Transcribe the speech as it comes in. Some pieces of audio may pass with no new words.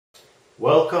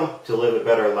Welcome to Live a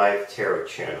Better Life Tarot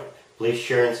channel. Please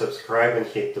share and subscribe and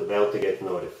hit the bell to get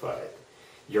notified.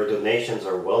 Your donations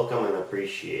are welcome and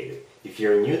appreciated. If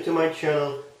you're new to my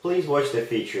channel, please watch the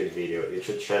featured video. It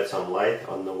should shed some light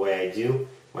on the way I do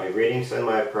my readings and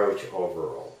my approach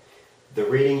overall. The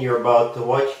reading you're about to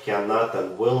watch cannot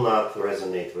and will not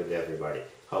resonate with everybody.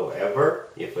 However,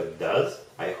 if it does,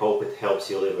 I hope it helps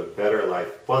you live a better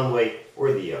life one way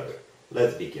or the other.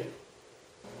 Let's begin.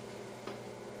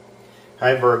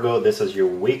 Hi Virgo, this is your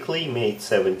weekly May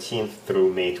 17th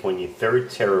through May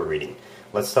 23rd tarot reading.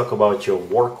 Let's talk about your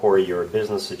work or your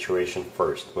business situation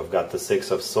first. We've got the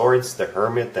Six of Swords, the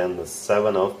Hermit, and the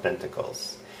Seven of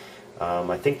Pentacles.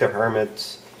 I think the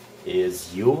Hermit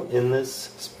is you in this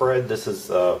spread. This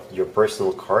is your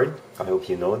personal card. I hope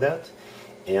you know that.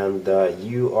 And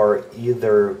you are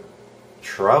either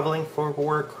traveling for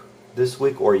work this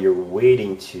week or you're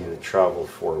waiting to travel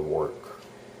for work.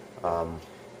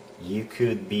 You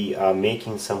could be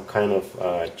making some kind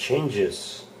of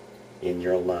changes in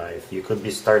your life. You could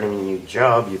be starting a new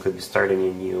job, you could be starting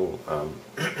a new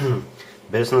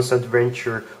business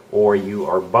adventure, or you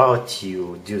are about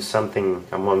to do something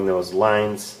along those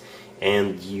lines,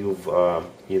 and you've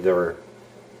either,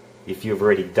 if you've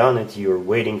already done it, you're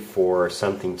waiting for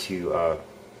something to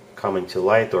come into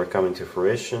light or come into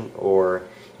fruition, or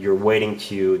you're waiting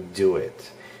to do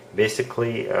it.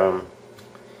 Basically,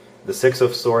 the Six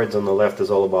of Swords on the left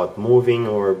is all about moving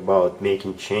or about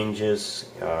making changes,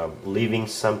 leaving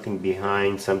something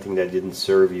behind, something that didn't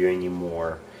serve you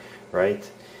anymore, right?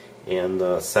 And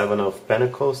the Seven of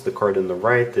Pentacles, the card on the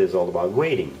right, is all about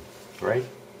waiting, right?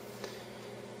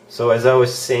 So as I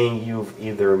was saying, you've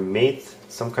either made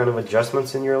some kind of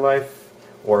adjustments in your life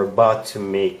or about to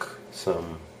make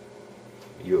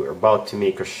you're about to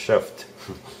make a shift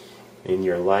in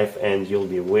your life, and you'll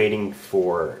be waiting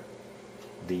for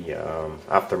the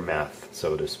aftermath,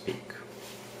 so to speak.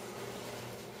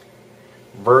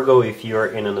 Virgo, if you're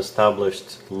in an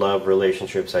established love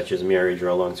relationship such as marriage or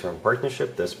a long-term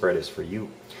partnership, this spread is for you.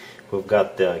 We've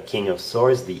got the King of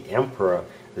Swords, the Emperor,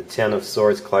 the Ten of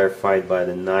Swords clarified by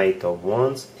the Knight of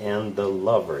Wands, and the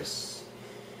Lovers.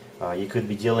 You could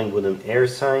be dealing with an air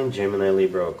sign, Gemini,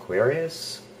 Libra,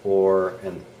 Aquarius, or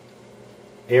an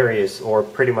Aries, or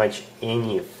pretty much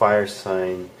any fire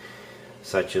sign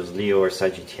such as Leo or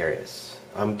Sagittarius.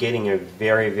 I'm getting a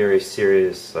very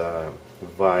serious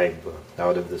vibe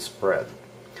out of the spread.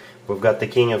 We've got the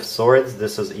King of Swords.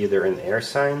 This is either an air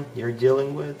sign you're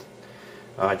dealing with,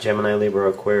 Gemini,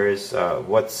 Libra, Aquarius.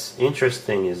 What's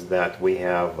interesting is that we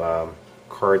have a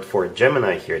card for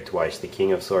Gemini here twice, the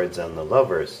King of Swords and the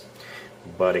Lovers,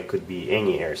 but it could be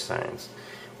any air signs.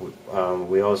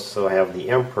 We also have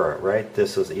the Emperor, right?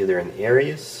 This is either an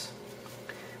Aries,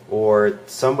 or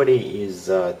somebody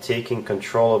is taking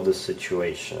control of the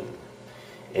situation.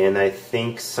 And I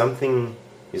think something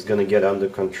is going to get under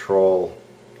control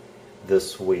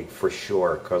this week for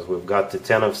sure, because we've got the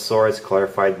Ten of Swords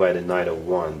clarified by the Knight of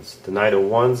Wands. The Knight of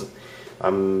Wands,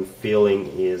 I'm feeling,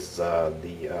 is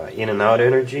the in and out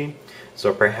energy.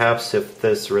 So perhaps if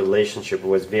this relationship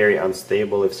was very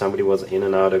unstable, if somebody was in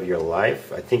and out of your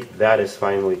life, I think that is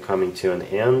finally coming to an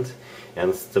end,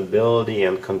 and stability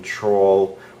and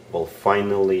control will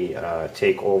finally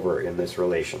take over in this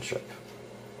relationship.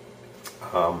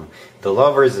 The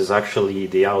Lovers is actually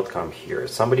the outcome here.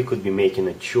 Somebody could be making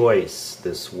a choice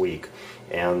this week,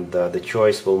 and the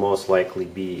choice will most likely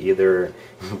be either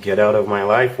get out of my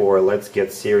life or let's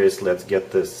get serious, let's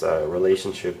get this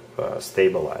relationship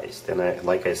stabilized. And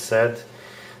like I said,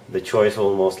 the choice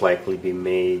will most likely be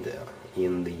made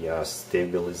in the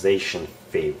stabilization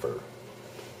favor.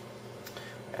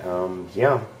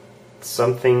 Yeah.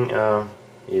 Something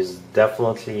is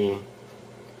definitely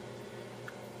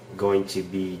going to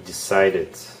be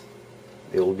decided.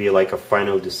 It will be like a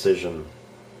final decision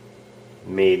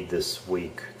made this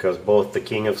week, because both the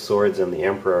King of Swords and the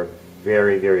Emperor are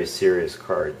very serious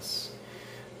cards.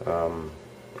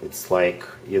 It's like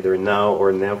either now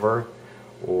or never,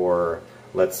 or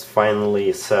let's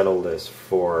finally settle this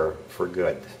for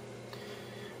good.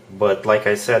 But like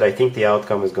I said, I think the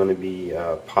outcome is going to be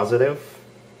positive.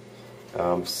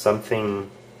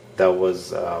 Something that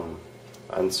was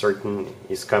uncertain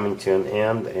is coming to an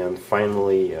end, and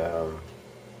finally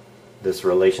this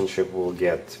relationship will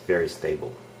get very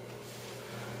stable.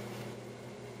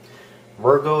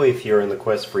 Virgo, if you're in the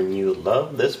quest for new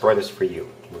love, this spread is for you.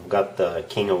 We've got the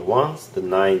King of Wands, the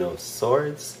Nine of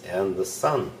Swords, and the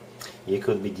Sun. You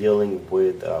could be dealing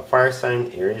with fire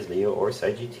sign, Aries, Leo, or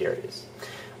Sagittarius.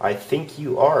 I think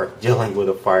you are dealing with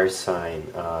a fire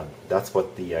sign. That's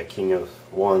what the King of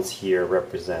Wands here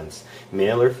represents.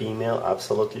 Male or female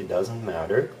absolutely doesn't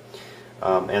matter.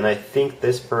 And I think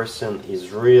this person is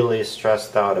really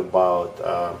stressed out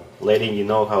about letting you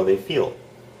know how they feel.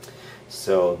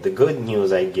 So the good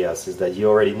news, I guess, is that you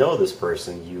already know this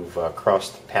person. You've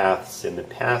crossed paths in the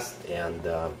past, and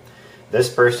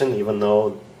this person, even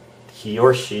though he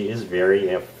or she is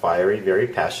very fiery, very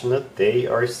passionate, they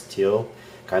are still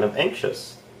kind of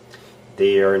anxious.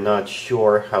 They are not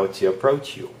sure how to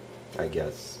approach you, I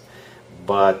guess.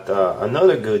 But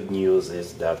another good news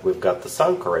is that we've got the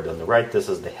Sun card on the right. This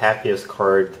is the happiest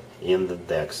card in the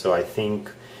deck. So I think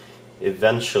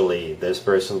eventually this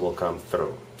person will come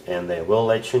through, and they will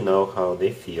let you know how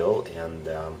they feel. And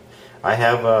I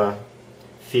have a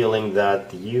feeling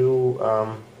that you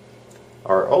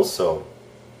are also,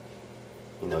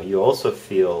 you also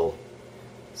feel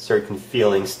certain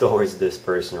feelings towards this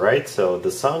person, right? So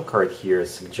the Sun card here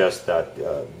suggests that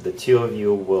the two of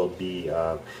you will be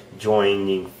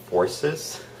joining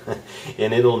forces,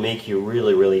 and it'll make you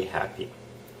really, really happy.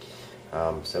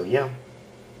 So yeah,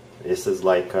 this is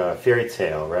like a fairy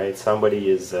tale, right? Somebody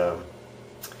is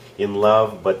in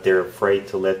love, but they're afraid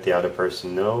to let the other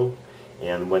person know.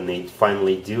 And when they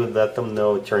finally do let them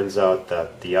know, it turns out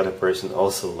that the other person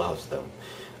also loves them.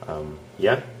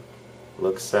 Yeah,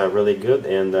 looks really good,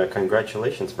 and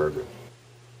congratulations, Virgo.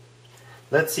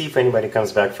 Let's see if anybody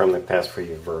comes back from the past for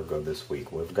you, Virgo, this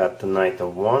week. We've got the Knight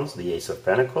of Wands, the Ace of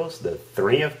Pentacles, the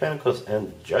Three of Pentacles,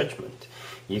 and Judgment.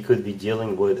 You could be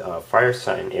dealing with a fire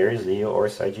sign, Aries, Leo, or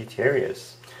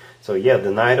Sagittarius. So yeah,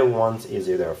 the Knight of Wands is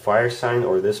either a fire sign,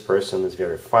 or this person is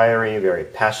very fiery, very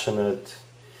passionate.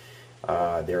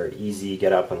 They're easy,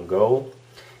 get up and go.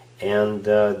 And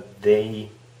they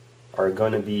are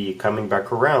going to be coming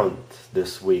back around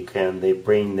this week, and they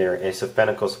bring their Ace of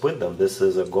Pentacles with them. This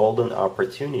is a golden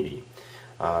opportunity.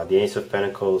 The Ace of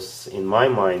Pentacles, in my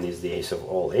mind, is the ace of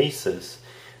all aces.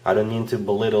 I don't mean to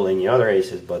belittle any other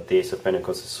aces, but the Ace of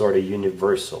Pentacles is sort of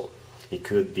universal. It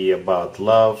could be about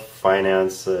love,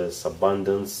 finances,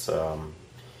 abundance,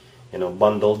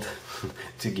 bundled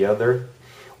together.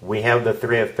 We have the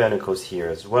Three of Pentacles here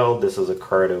as well. This is a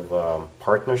card of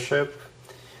partnership.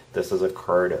 This is a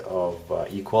card of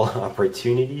equal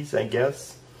opportunities, I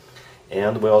guess.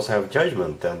 And we also have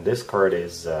Judgment, and this card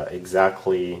is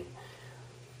exactly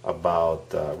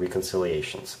about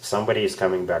reconciliations. Somebody is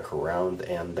coming back around,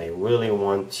 and they really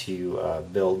want to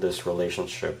build this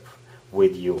relationship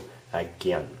with you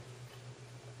again.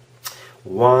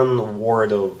 One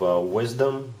word of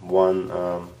wisdom,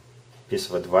 one piece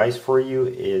of advice for you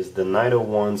is the Knight of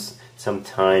Wands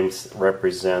sometimes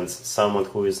represents someone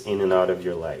who is in and out of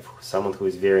your life, someone who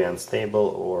is very unstable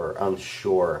or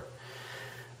unsure.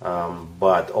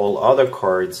 But all other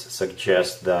cards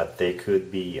suggest that they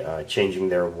could be changing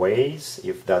their ways,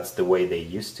 if that's the way they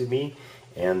used to be,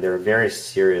 and they're very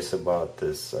serious about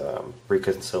this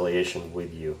reconciliation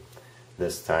with you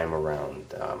this time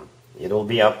around. It'll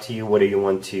be up to you whether you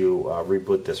want to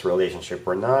reboot this relationship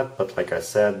or not, but like I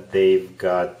said, they've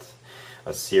got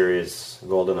a serious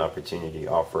golden opportunity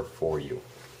offer for you.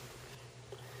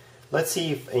 Let's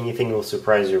see if anything will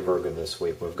surprise you, Virgo, this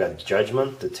week. We've got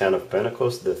Judgment, the Ten of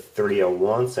Pentacles, the Three of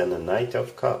Wands, and the Knight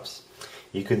of Cups.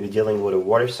 You could be dealing with a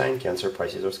water sign, Cancer,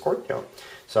 Pisces, or Scorpio.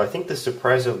 So I think the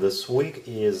surprise of this week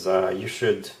is you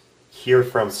should hear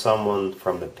from someone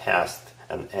from the past,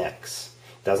 an ex.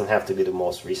 It doesn't have to be the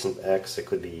most recent ex, it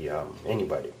could be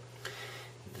anybody.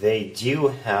 They do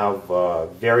have a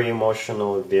very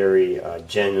emotional, very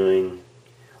genuine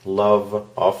love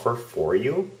offer for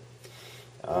you.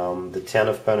 The Ten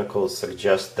of Pentacles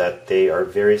suggests that they are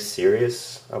very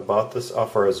serious about this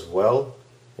offer as well.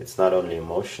 It's not only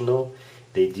emotional.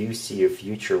 They do see a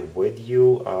future with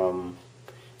you.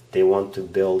 They want to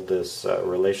build this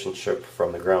relationship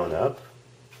from the ground up.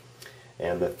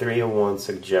 And the Three of Wands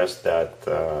suggests that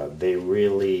they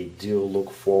really do look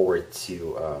forward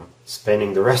to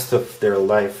spending the rest of their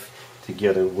life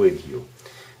together with you.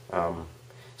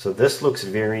 So this looks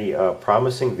very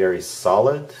promising, very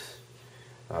solid,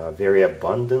 very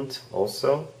abundant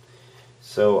also.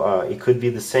 So it could be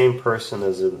the same person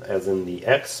as in the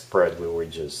X spread we were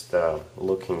just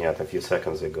looking at a few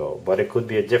seconds ago, but it could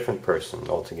be a different person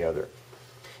altogether.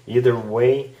 Either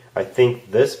way, I think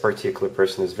this particular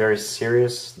person is very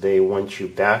serious. They want you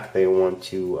back. They want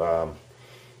to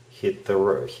hit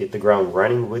the ground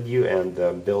running with you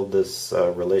and build this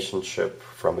relationship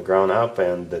from the ground up,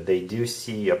 and they do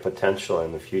see a potential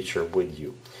in the future with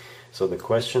you. So the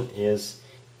question is,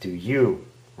 do you,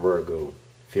 Virgo,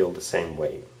 feel the same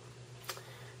way?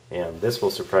 And this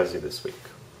will surprise you this week.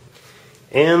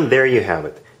 And there you have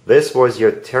it. This was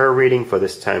your tarot reading for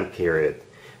this time period.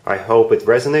 I hope it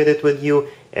resonated with you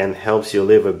and helps you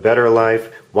live a better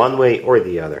life one way or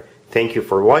the other. Thank you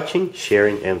for watching,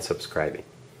 sharing, and subscribing.